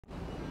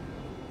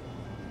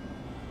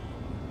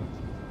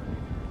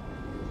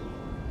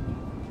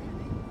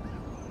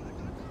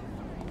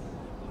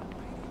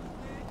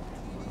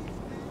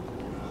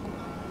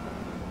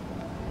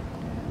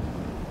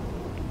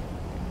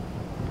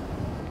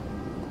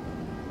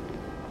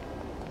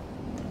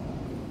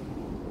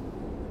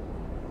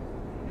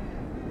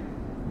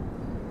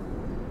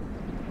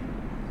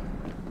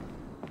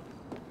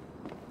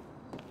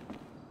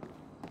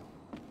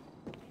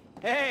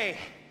Hey,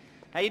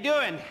 how you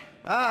doing?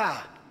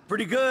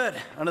 Pretty good,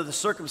 under the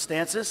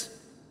circumstances.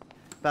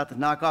 About to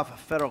knock off a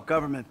federal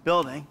government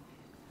building.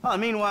 Oh,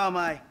 meanwhile,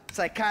 my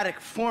psychotic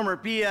former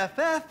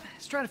BFF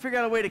is trying to figure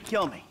out a way to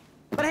kill me.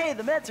 But hey,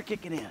 the meds are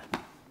kicking in,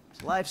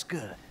 so life's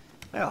good.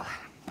 Well,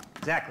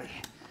 exactly.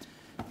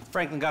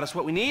 Franklin got us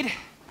what we need.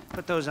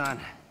 Put those on.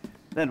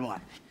 Then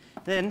what?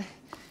 Then,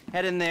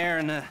 head in there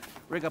and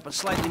rig up a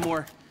slightly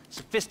more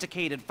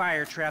sophisticated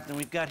fire trap than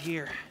we've got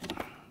here.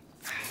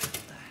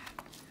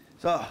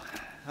 So,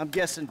 I'm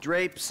guessing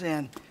drapes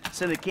and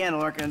scented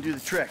candle aren't gonna do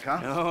the trick, huh?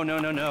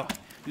 No.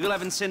 You'll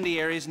have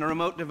incendiaries and a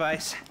remote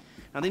device.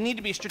 Now, they need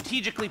to be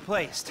strategically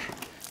placed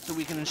so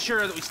we can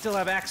ensure that we still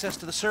have access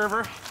to the server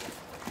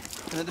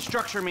and that the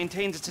structure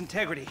maintains its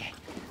integrity.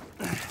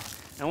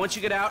 Now, once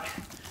you get out,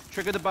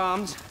 trigger the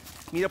bombs,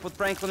 meet up with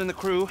Franklin and the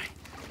crew,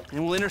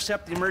 and we'll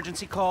intercept the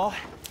emergency call,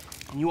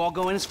 and you all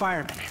go in as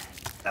firemen.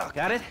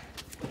 Got it?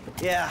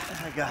 Yeah,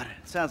 I got it.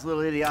 Sounds a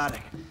little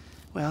idiotic.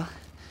 Well,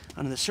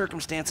 under the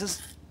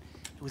circumstances,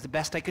 it was the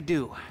best I could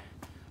do.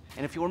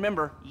 And if you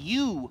remember,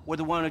 you were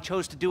the one who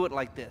chose to do it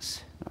like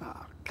this.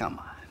 Oh, come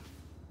on.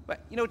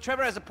 But, you know,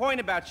 Trevor has a point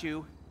about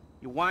you.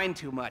 You whine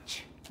too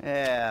much.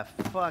 Yeah,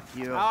 fuck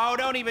you. Oh,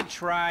 don't even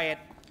try it.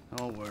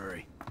 Don't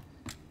worry.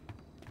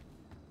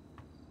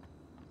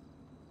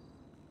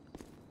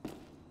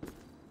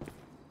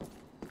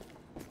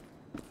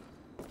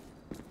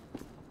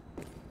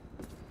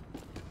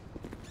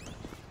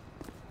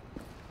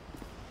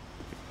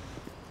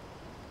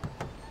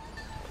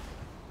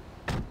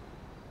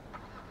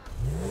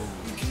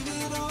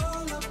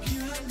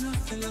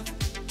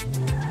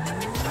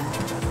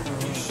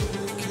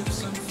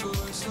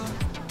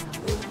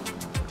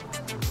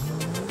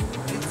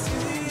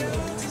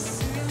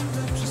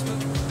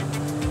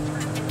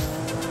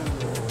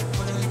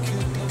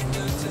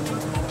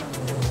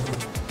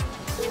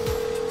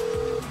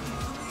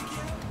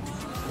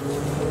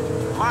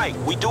 Mike,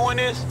 we doing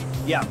this?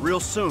 Yeah, real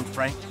soon,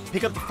 Frank.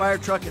 Pick up the fire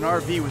truck and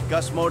RV with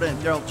Gus Moda and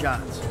Daryl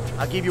Johns.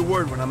 I'll give you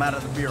word when I'm out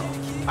of the bureau.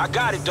 I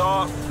got it,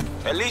 dawg.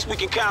 At least we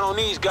can count on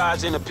these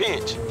guys in a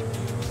pinch.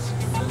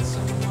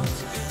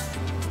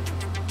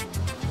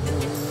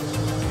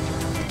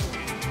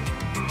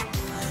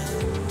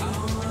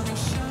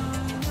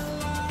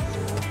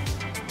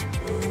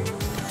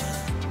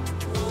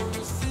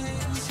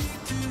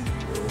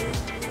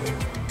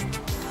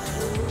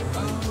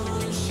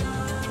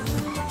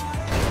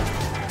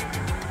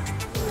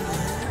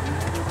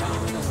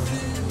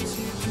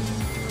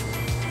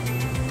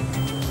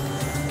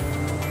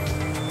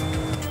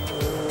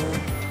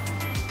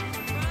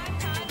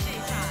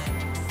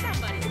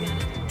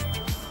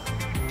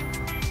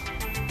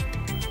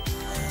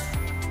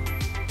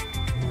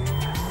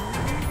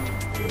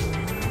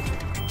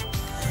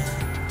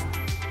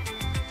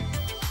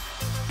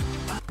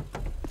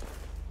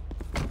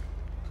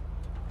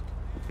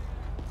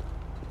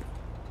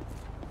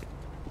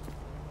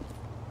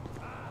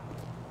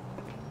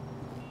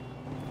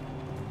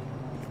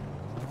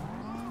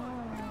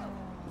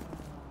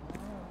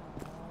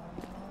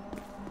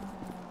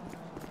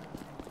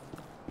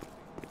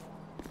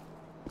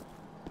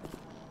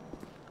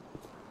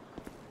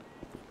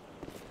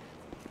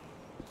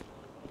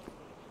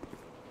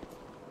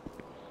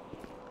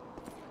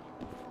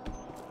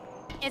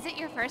 Is it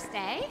your first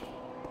day?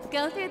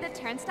 Go through the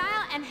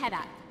turnstile and head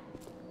up.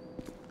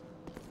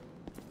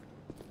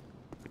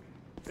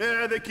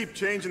 Yeah, they keep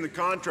changing the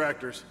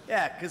contractors.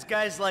 Yeah, 'cause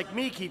guys like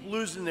me keep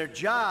losing their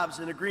jobs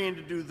and agreeing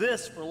to do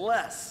this for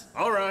less.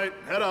 All right,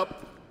 head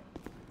up.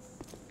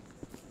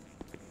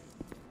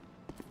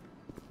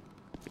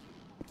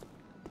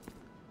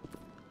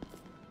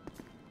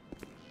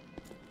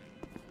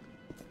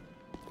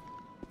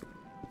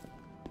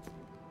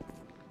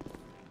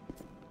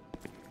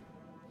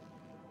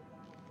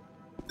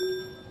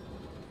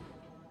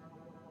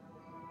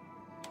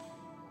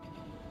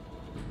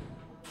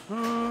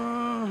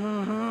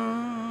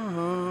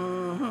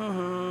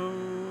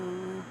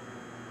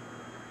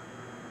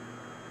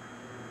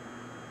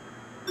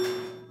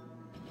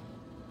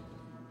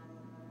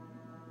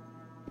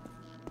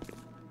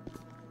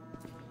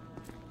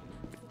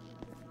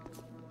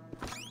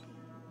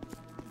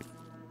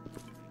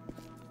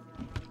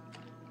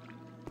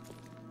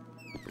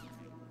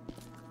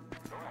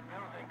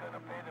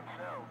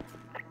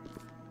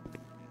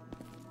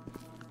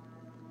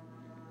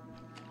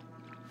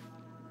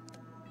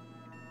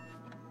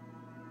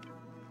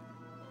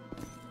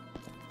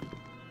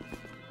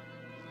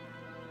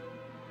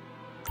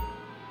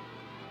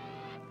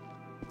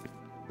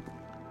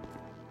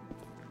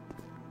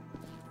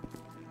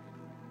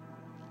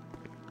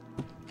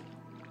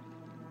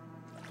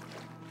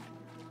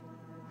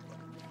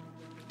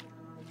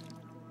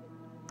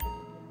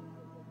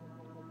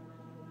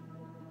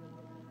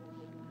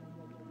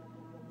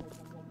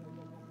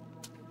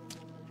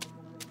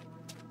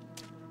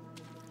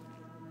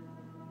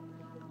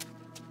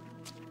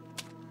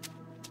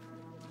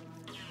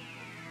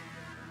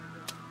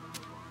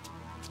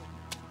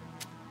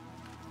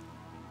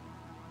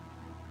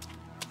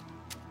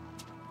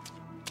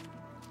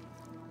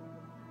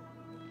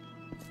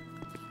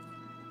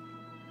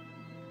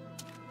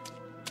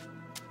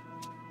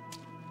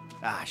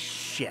 Ah,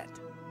 shit.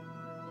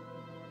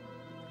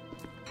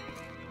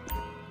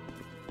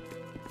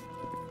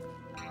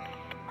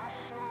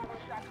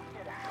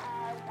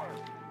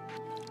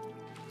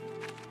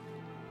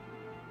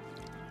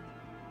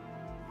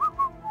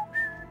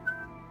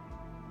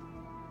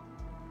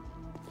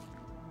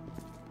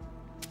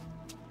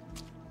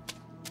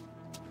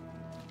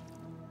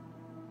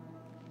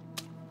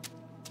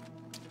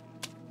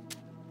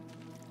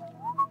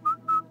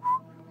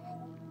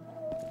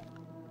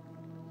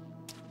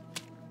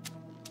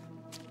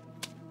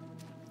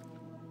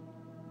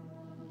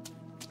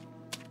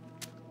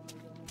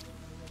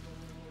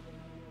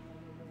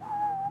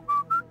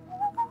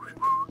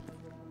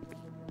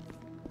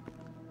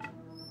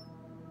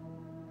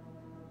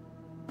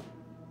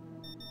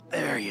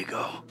 There you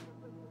go.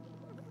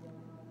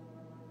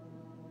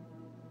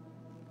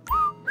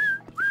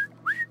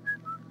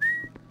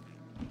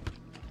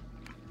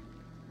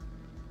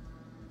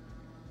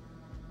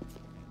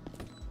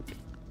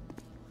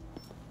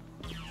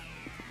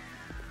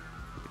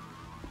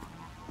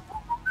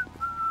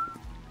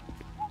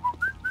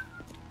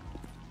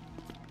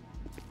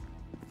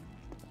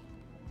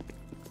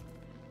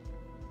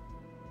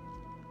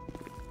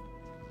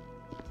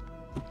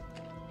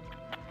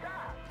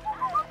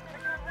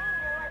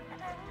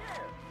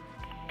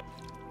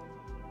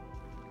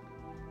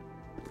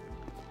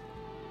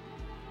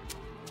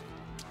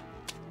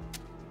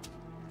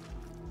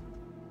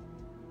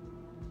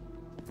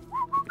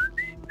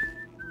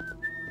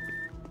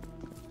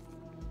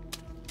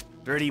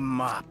 Dirty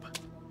mop.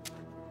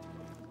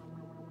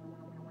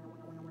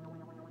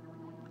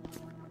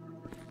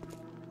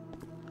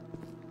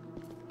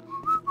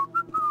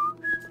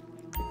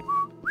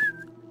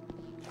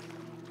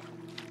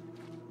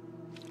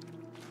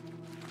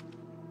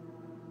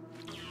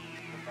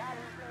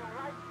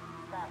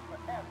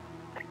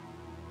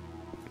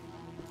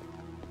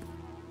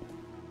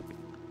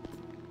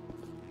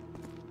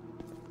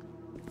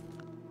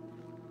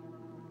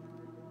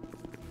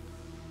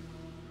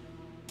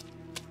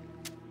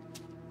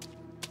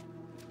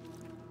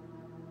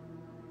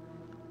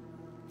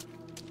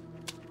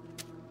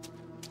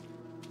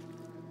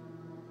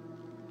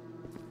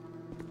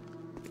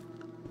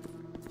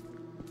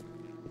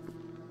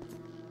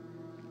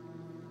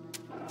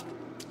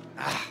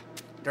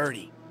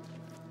 Dirty.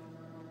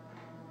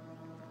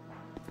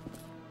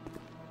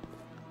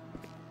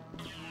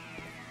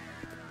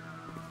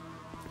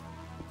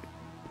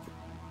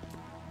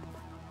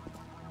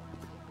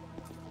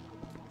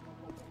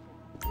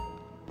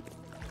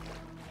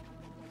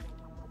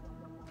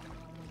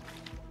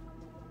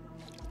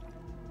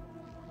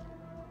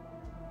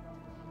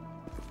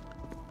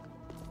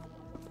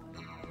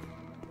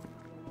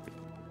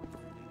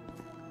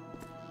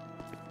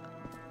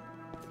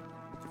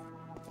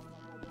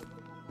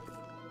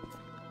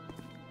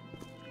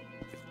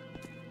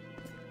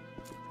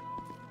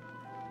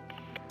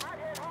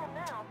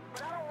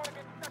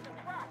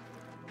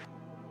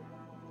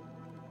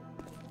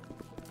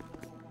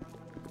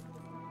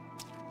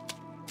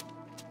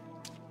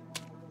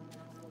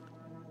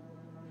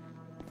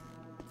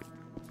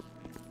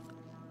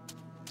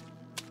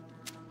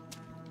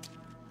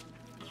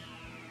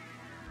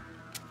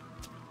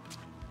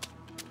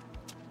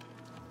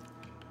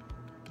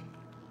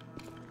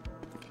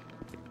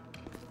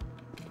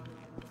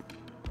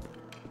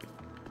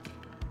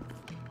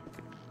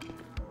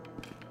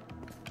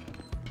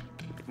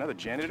 Another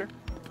janitor?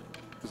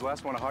 Was the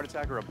last one a heart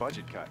attack or a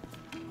budget cut?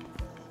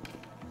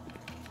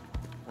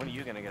 When are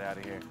you gonna get out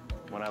of here?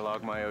 When I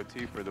log my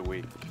OT for the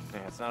week.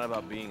 Yeah, it's not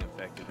about being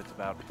effective, it's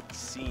about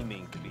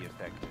seeming to be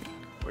effective.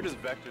 We're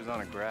just vectors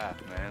on a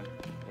graph, man.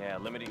 Yeah,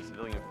 limiting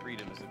civilian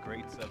freedom is a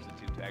great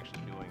substitute to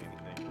actually doing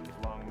anything.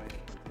 Long may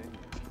it continue.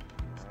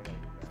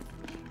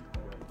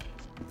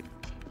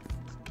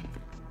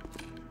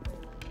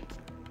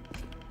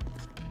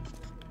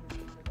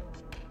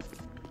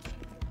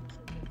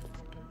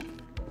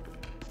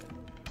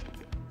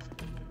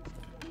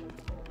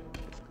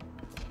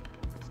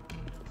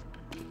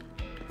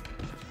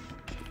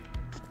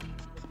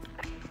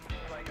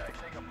 I gotta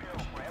get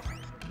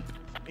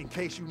back. In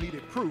case you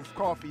needed proof,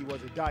 coffee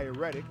was a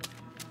diuretic.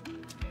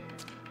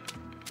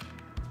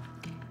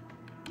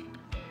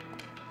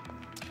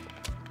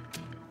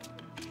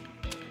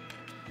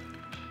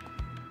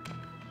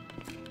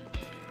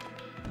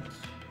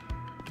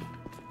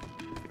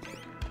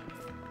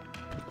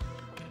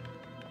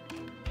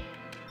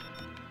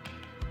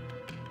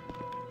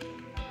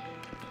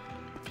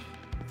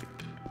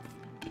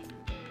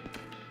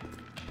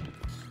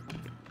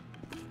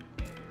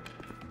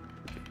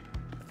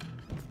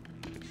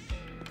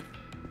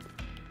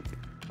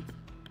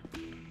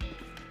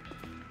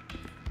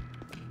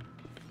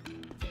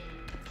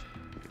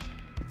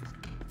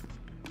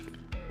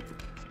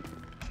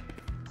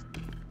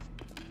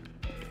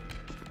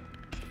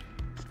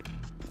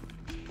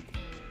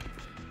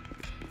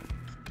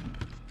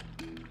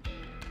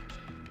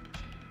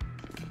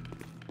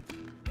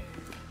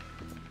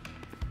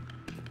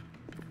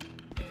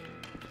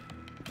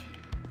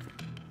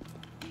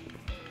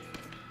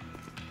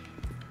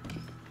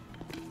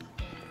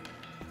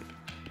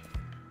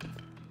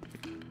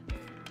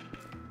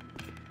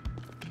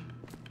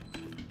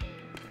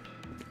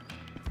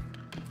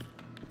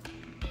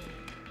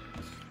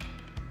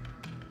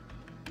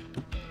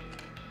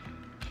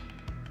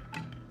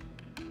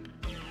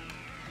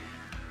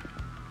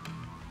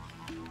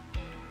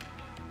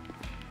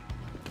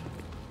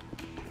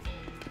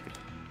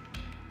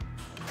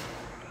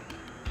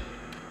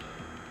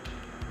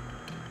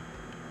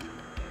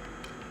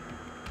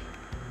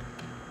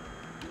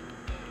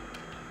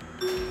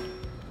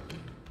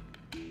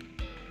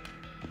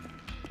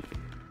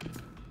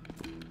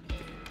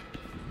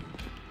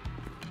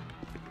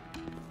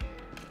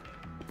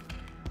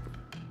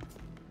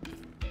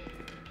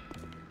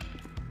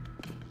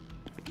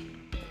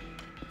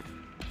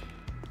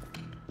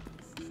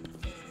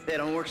 Hey,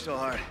 don't work so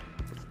hard.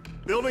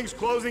 Building's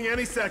closing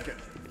any second.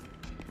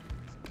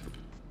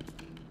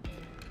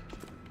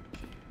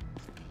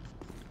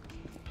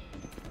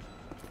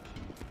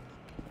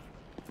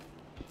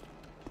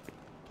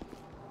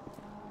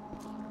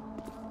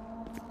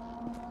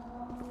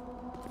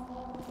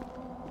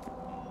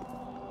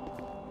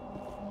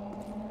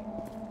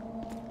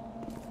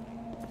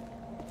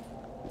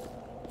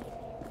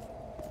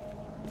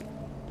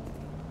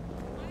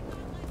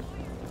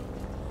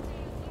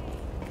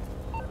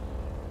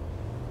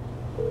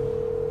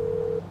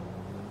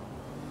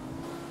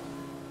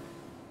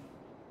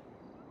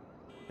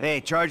 Hey,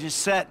 charge is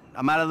set.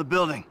 I'm out of the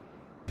building.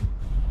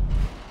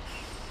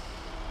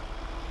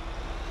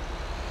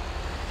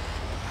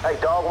 Hey,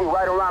 dog, we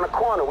right around the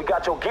corner. We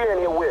got your gear in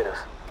here with us.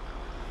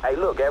 Hey,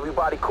 look,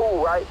 everybody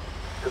cool, right?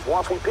 Because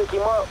once we pick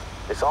him up,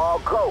 it's all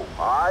go,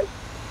 all right?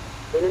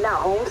 In and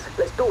out, Holmes.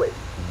 Let's do it.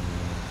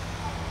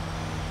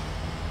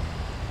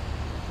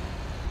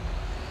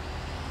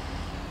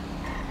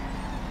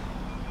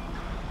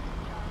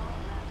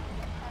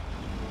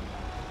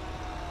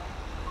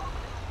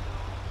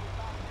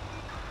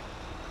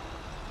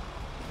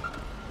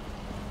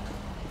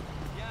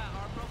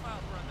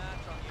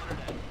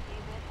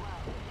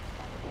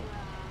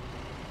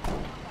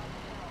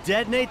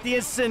 Detonate the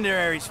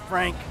incendiaries,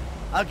 Frank.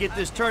 I'll get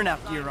this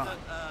turnout gear on. No, go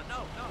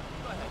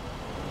ahead.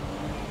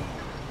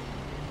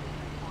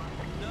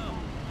 No,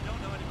 you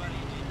don't know anybody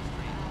in the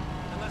industry.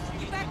 Unless you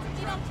You back to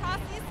Dino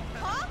Trossy's,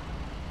 huh?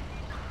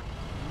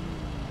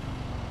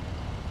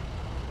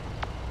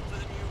 So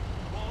then you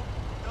won't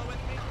go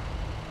with me?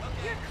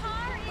 Okay. Your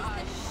car is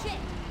the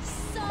shit.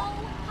 So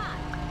hot.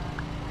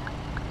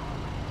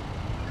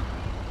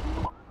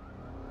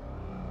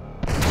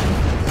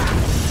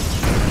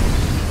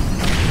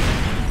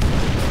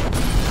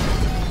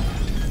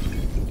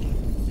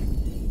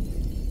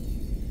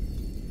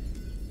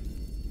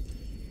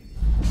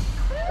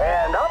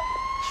 And up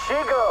she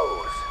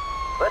goes.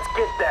 Let's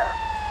get there.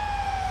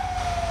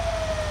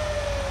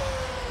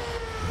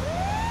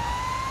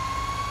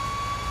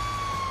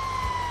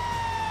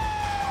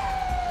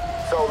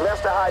 So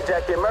Lester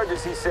hijacked the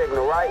emergency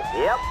signal, right?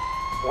 Yep.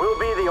 We'll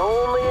be the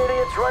only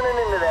idiots running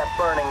into that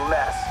burning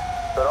mess.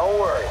 So don't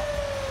worry.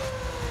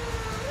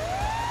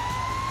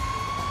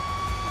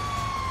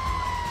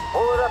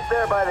 Pull it up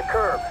there by the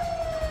curb.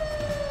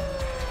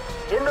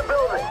 In the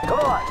building. Come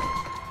on.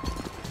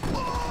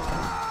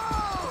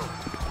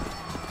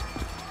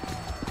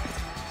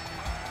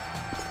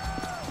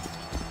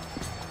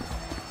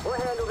 We'll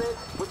handle this.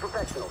 We're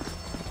professionals.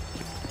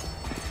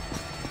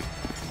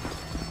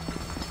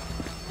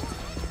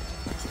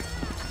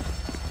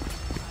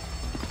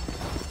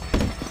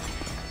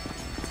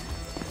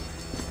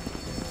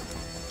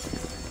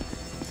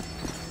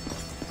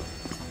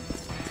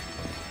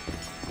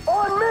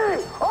 On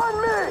me!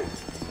 On me!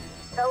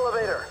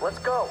 Elevator, let's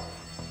go.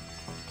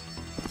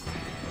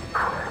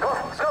 Come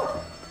on, let's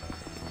go.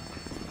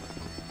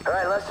 All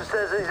right, Lester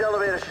says these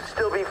elevators should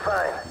still be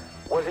fine.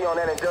 Was he on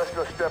that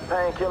industrial strep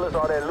painkillers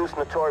or that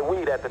hallucinatory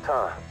weed at the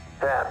time?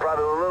 Yeah,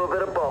 probably a little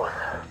bit of both.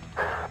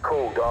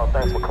 Cool, dog.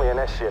 Thanks for clearing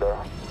that shit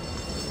up.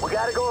 We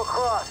gotta go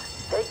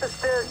across. Take the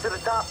stairs to the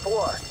top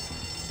floor.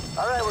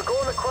 All right, we're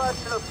going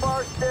across to the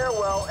far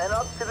stairwell and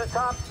up to the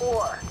top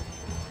floor.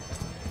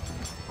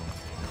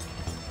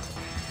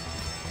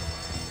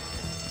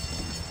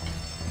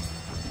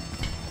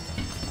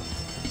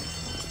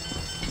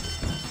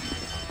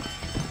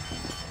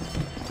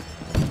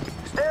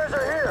 Stairs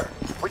are here.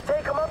 We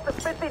take them up to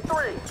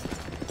 53.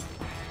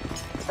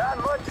 Not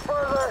much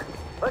further.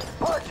 Let's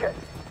push it.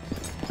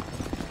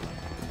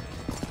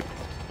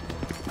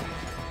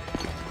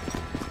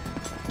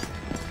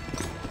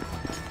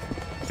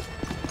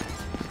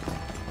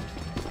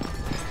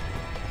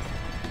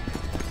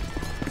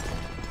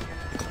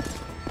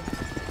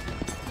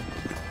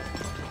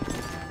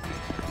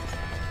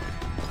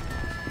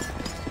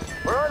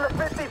 We're on the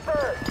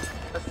 53rd.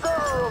 The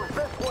server room's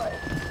this way.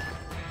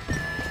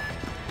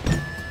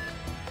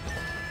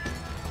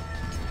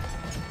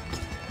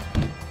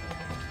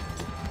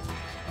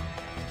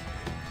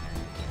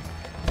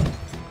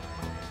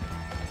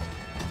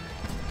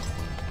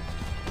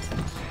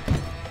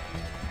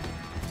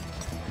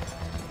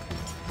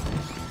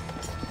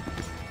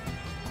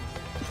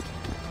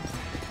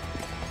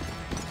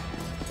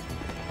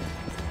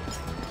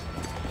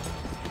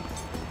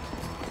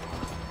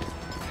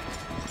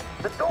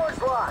 The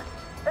door's locked.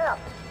 F,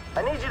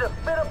 I need you to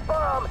fit a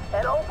bomb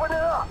and open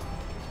it up.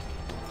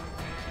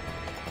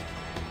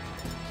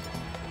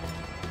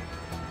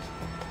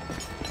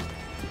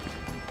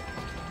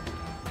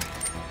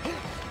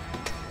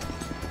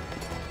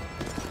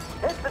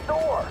 Hit the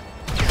door.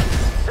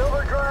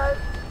 Silver drive,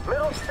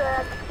 middle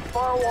stack,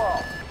 far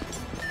wall.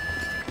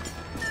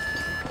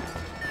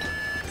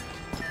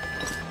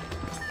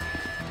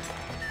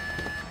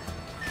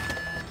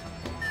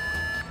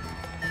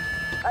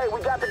 Hey, we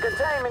got the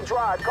containment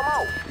drive. Come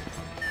on.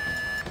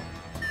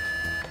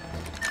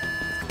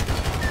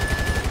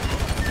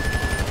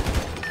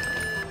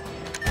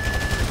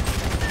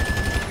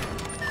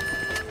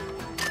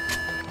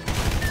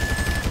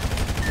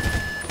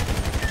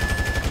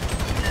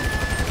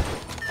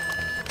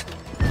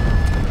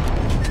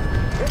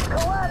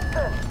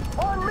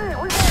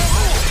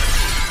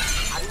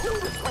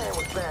 plan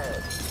was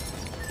bad.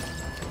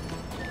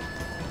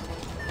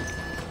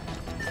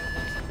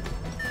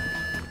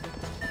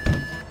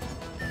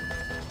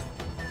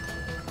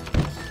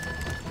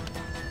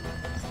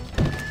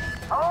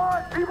 All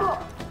right, people!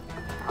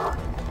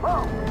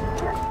 Oh,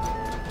 shit!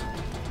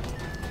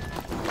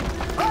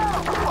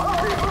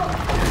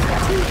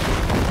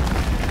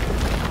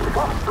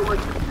 Oh, so much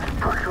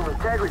structural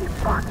integrity.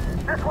 Fuck!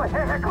 This way!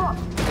 Hey, come on!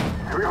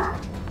 Here we go.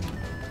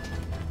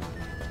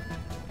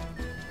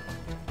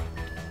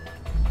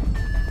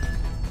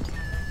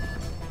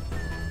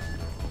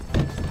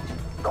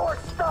 Door's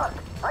stuck!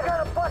 I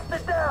gotta bust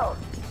it down!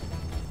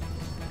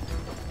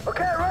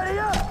 Okay, ready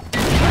up!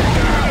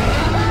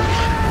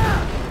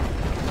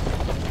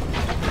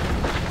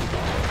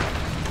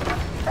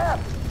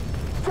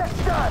 Check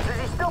shots. Is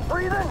he still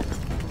breathing?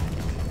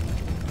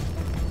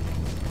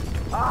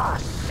 Ah,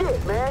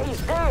 shit, man.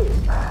 He's dead.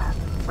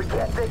 We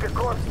can't take a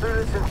corpse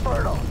through this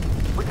inferno.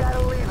 We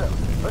gotta leave him.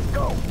 Let's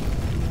go.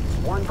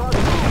 One bug.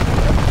 Let's go.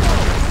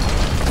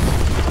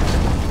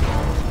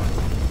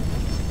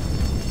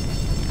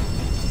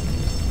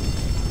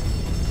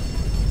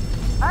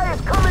 Hey,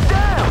 it's coming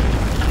down.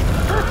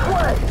 This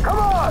way. Come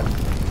on.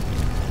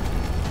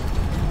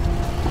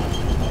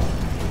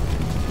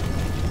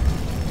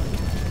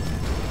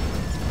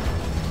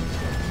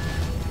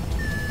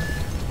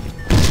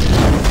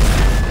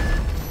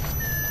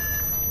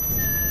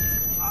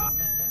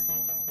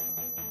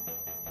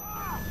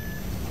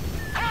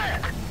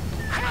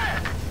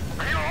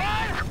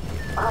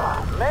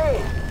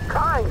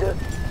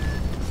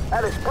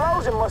 That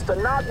explosion must have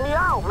knocked me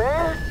out,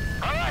 man.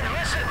 All right,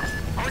 listen.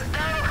 We're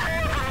down a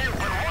floor from you,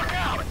 but look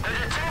out. There's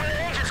a team of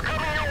agents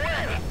coming your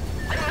way.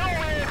 They know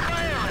we ain't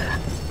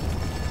firing.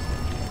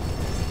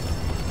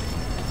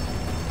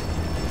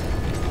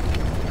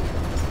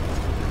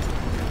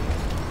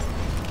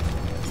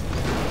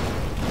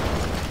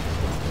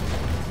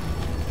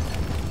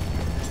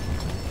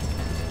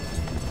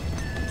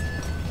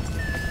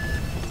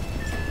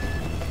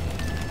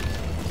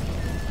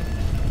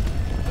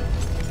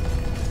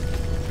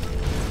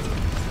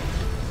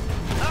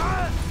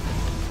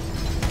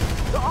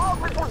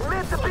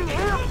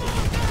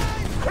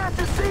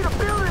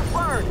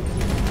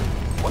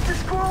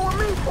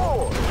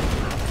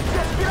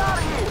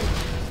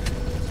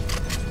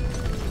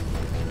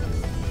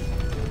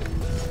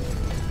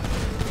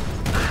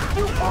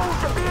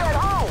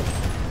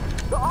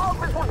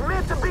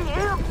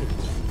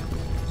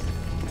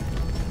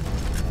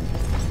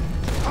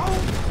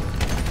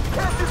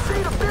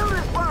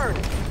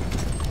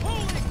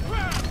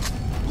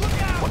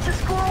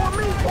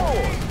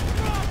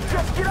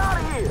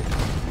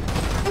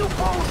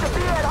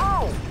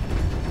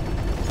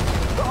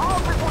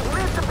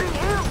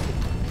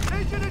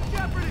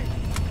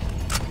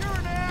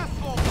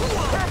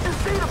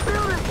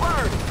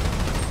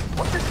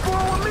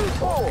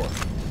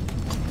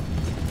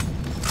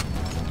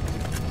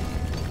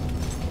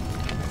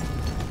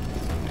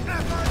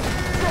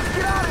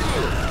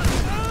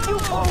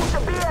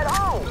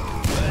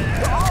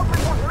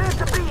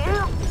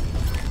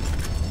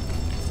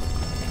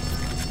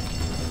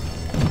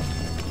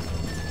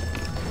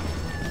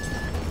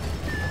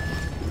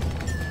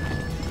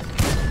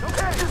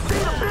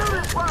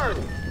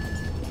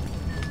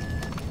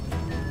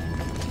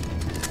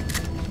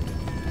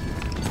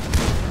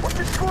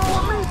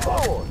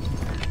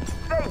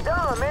 Stay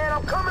done, man.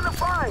 I'm coming to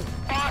find.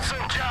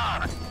 Awesome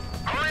job.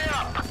 Hurry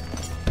up.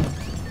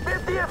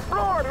 50th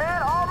floor,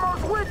 man.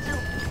 Almost with you.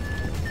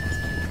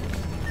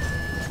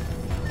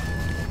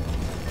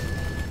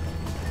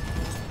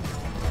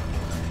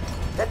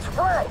 It's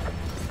Frank.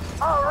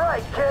 All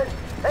right, kid.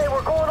 Hey,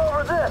 we're going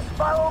over this.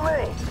 Follow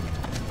me.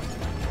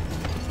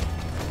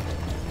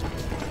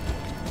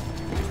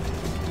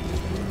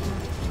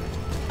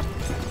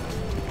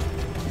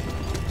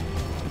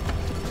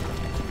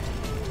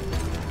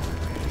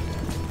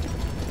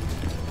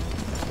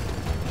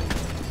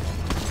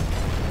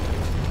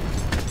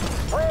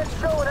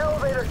 Show an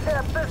elevator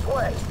shaft this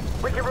way.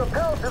 We can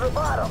rappel to the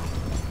bottom.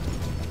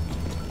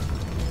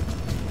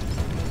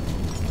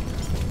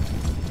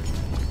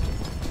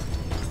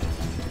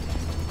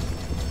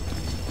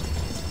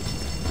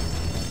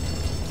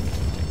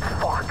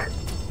 Fuck.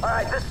 All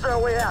right, this is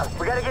our way out.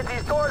 We gotta get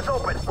these doors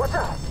open. What's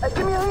up? Hey,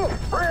 give me a hand.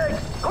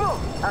 Riggs, come on.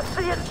 I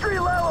see you at street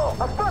level.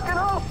 I fucking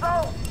hope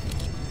so.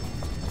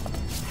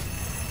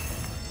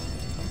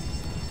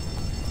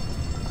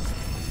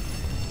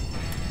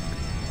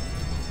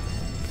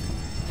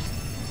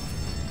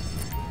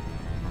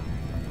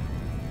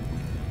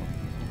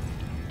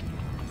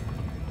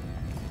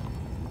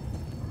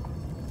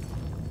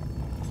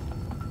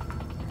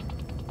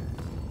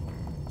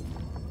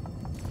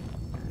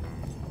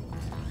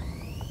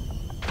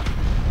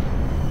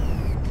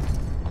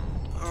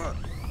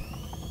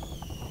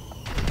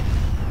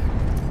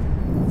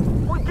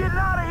 Getting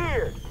out of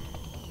here!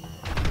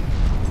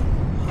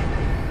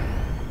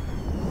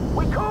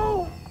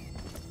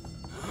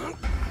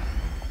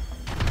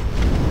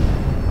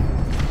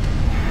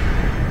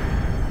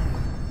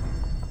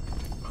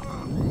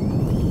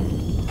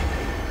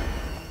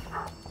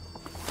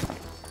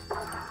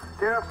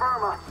 Terra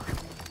firma.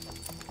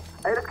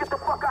 Hey, let's get the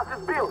fuck out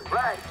this building,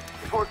 right?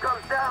 Before it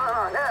comes down on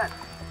our heads.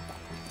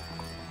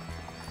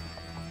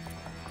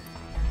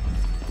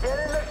 Get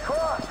in the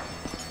truck!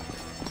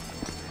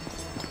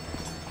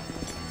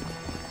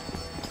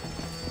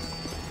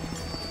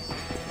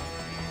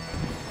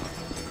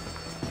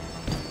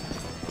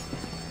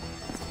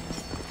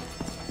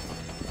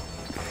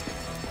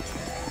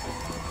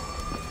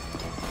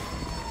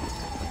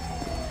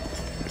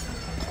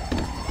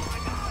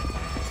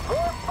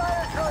 More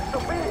fire trucks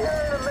will be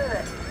here in a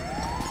minute.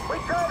 We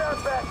tried our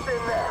best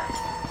in there.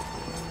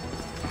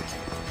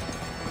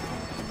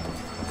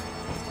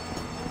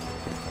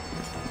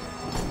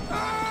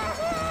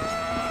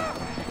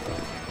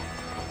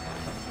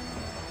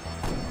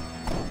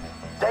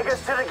 Take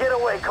us to the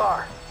getaway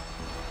car.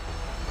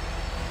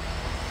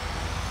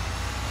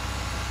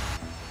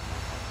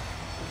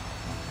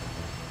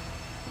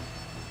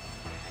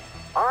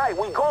 All right,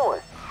 we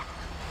going.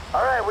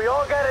 All right, we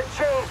all gotta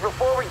change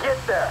before we get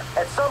there.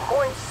 At some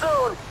point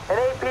soon, an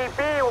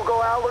APB will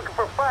go out looking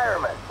for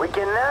firemen. We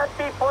cannot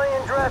be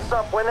playing dress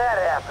up when that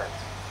happens.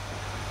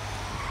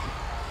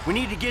 We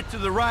need to get to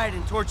the ride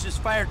and torch this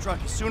fire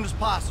truck as soon as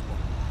possible.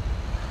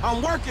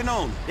 I'm working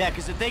on it. Yeah,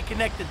 because if they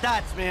connect the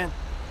dots, man,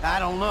 I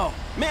don't know.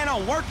 Man,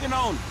 I'm working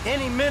on it.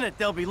 Any minute,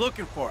 they'll be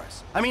looking for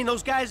us. I mean,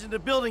 those guys in the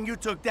building you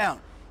took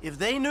down. If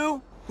they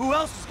knew, who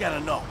else is gonna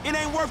know? It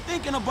ain't worth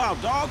thinking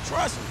about, dog.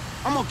 Trust me.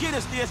 I'm gonna get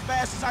us there as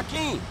fast as I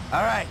can.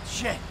 All right,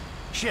 shit.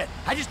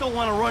 I just don't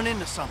want to run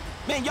into something.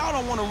 Man, y'all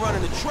don't want to run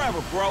into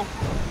Trevor, bro.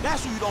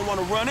 That's who you don't want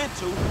to run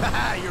into.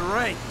 Haha, you're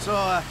right.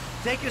 So,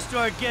 take us to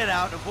our get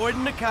out,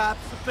 avoiding the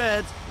cops, the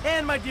feds,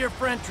 and my dear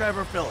friend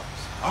Trevor Phillips.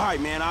 All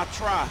right, man, I'll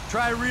try.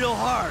 Try real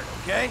hard,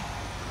 okay?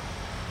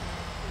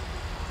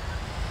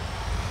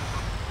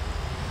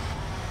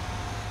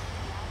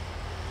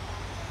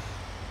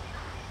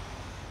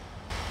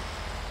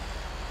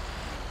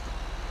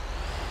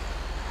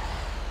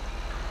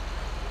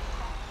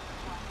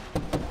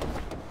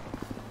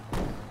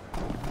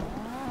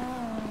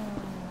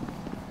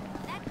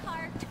 That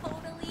car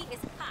totally is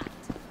hot.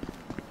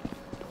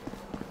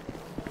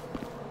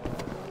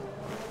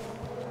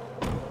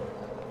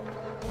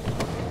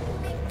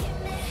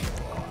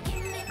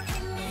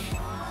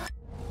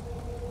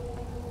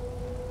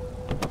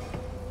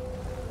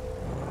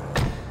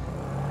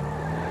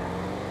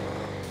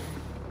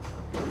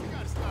 You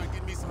gotta start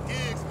getting me some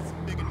gigs with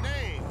some bigger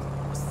names.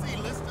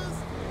 C-listers.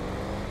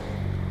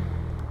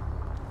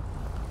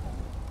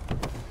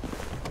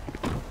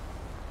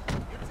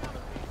 You're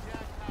telling me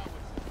Jack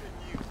Howard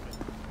shouldn't use me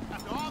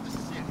after all the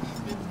shit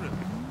he's been through.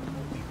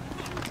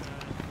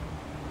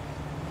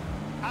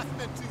 I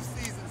spent 2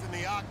 seasons in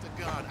the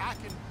Octagon. I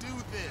can do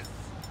this.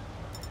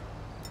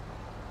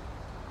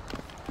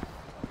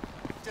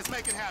 Just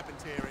make it happen,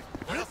 Terry.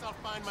 Or else I'll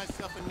find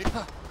myself a new...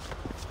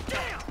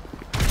 Damn!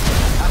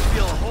 I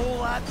feel a whole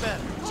lot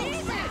better.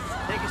 Jesus!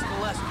 Take us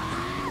to Lester.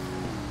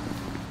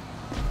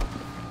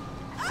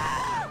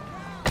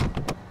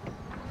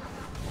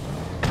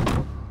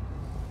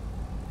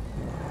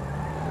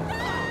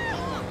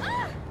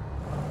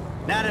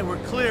 Now that we're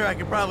clear, I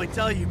could probably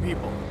tell you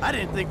people. I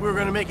didn't think we were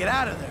gonna make it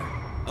out of there.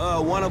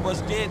 One of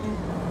us didn't.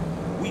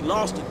 We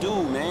lost a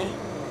dude, man.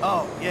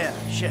 Oh, yeah,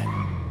 shit.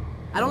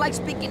 I don't like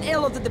speaking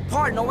ill of the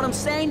departed, know what I'm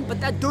saying? But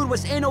that dude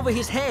was in over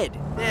his head.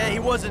 Yeah, he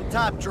wasn't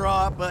top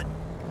draw, but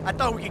I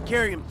thought we could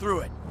carry him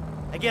through it.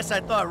 I guess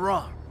I thought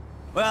wrong.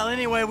 Well,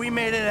 anyway, we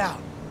made it out.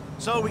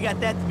 So we got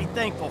that to be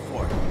thankful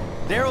for.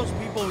 Daryl's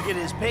people will get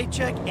his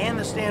paycheck and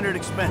the standard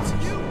expenses.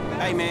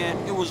 Hey, man,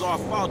 it was our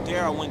fault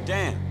Daryl went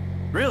down.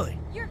 Really?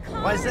 Your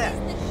car Why's that? is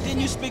the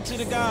Didn't you shit. speak to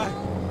the guy?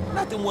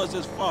 Nothing was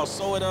his fault,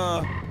 so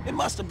it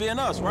must have been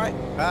us, right?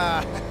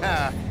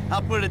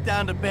 I'll put it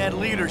down to bad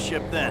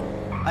leadership then.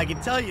 I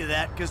can tell you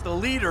that because the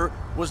leader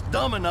was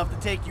dumb enough to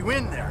take you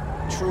in there.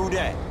 True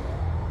that.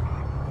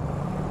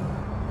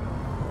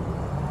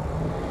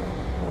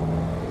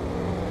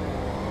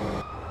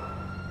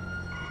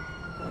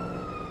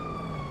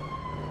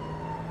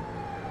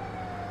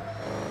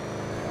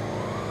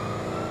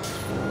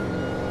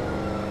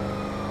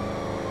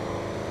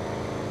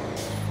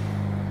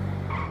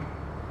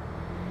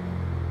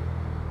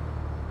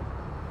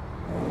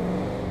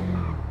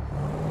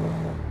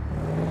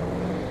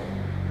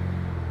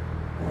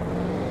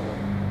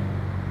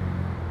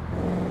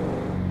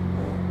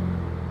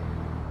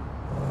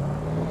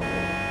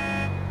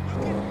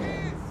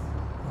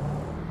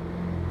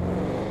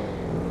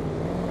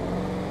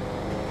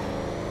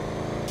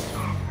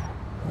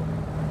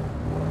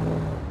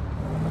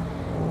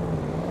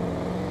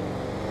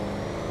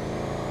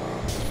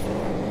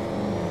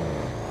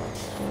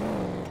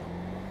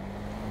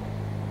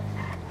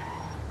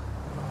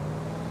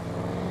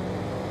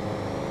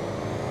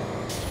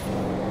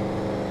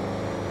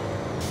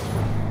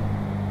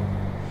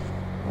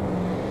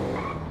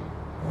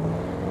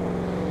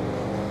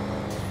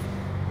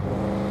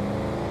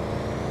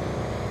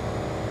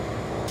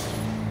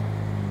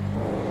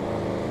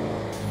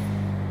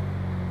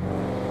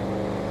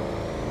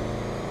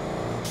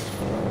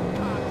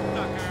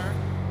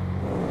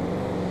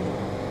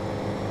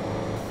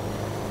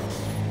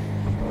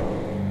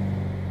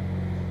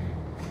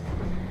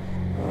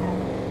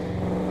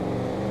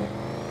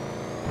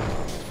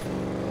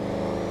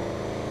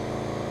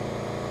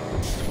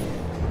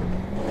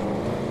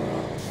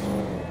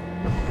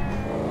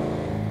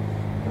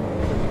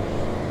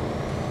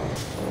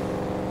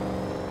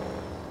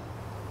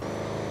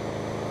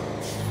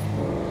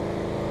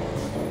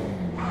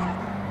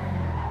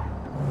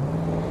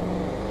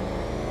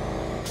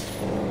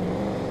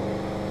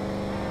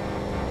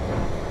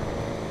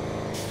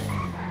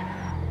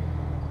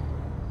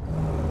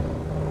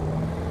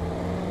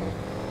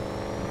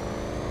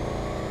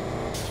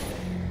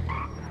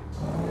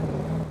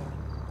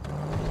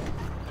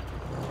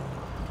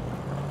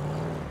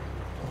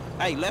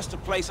 Hey, Lester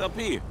place up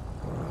here.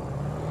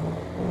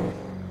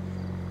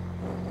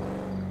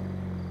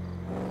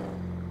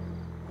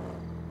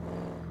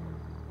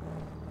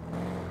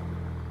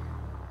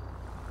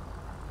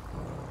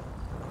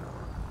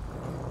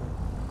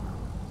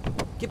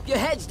 Keep your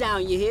heads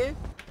down, you hear?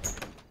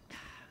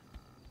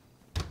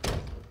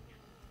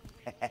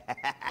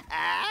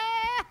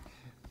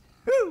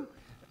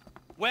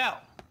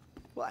 Well,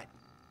 What?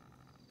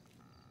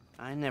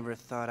 I never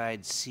thought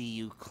I'd see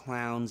you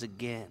clowns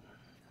again.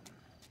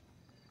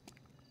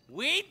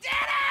 We did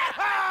it!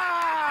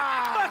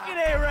 Fucking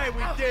A right,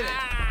 we did it!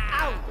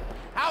 Ow!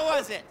 How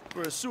was it?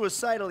 For a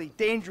suicidally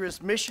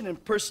dangerous mission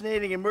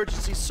impersonating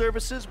emergency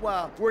services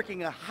while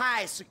working a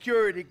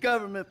high-security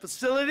government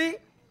facility,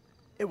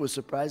 it was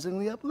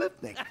surprisingly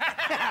uplifting.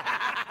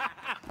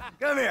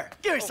 Come here,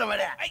 give me some of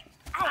that. Hey,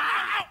 ow, ow,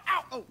 ow,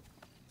 ow! Oh,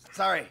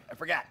 sorry, I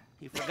forgot.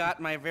 You forgot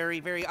my very,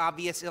 very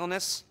obvious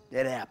illness?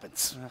 It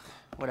happens.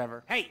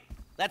 Whatever. Hey,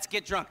 let's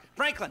get drunk.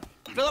 Franklin,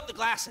 fill up the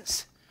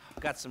glasses.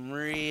 Got some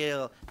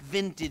real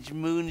vintage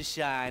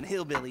moonshine,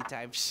 hillbilly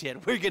type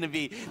shit. We're gonna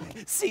be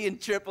seeing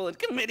triple and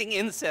committing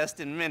incest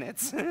in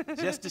minutes.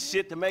 Just the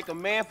shit to make a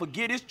man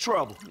forget his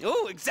trouble.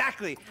 Oh,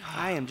 exactly.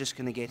 I am just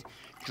gonna get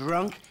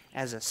drunk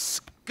as a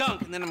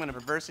skunk, and then I'm gonna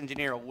reverse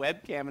engineer a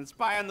webcam and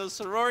spy on those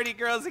sorority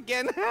girls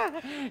again.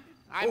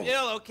 I'm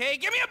ill, okay?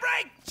 Give me a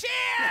break!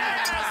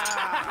 Cheers!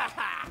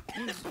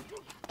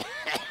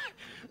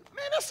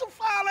 Man, that's some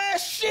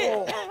foul-ass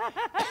shit.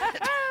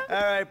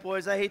 All right,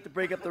 boys, I hate to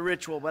break up the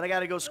ritual, but I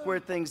gotta go square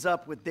things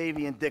up with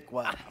Davy and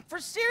Dickwad. For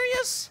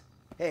serious?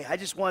 Hey, I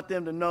just want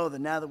them to know that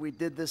now that we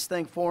did this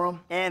thing for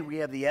them, and we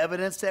have the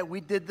evidence that we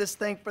did this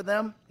thing for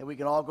them, that we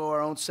can all go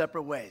our own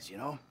separate ways, you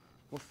know?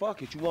 Well,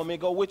 fuck it. You want me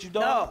to go with you,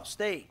 dog? No,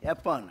 stay. Have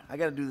fun. I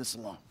gotta do this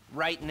alone.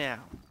 Right now.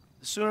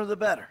 The sooner the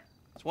better.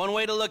 It's one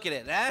way to look at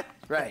it, huh?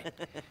 Right.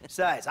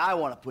 Besides, I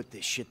want to put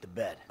this shit to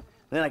bed.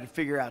 Then I can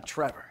figure out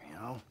Trevor, you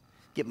know?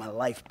 Get my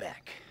life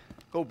back.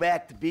 Go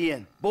back to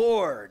being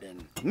bored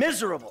and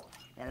miserable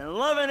and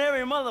loving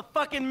every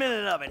motherfucking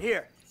minute of it.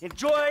 Here,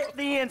 enjoy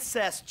the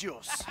incest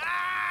juice.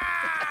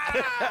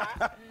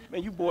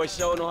 Man, you boys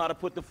sure know how to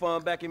put the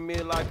fun back in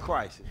midlife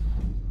crisis.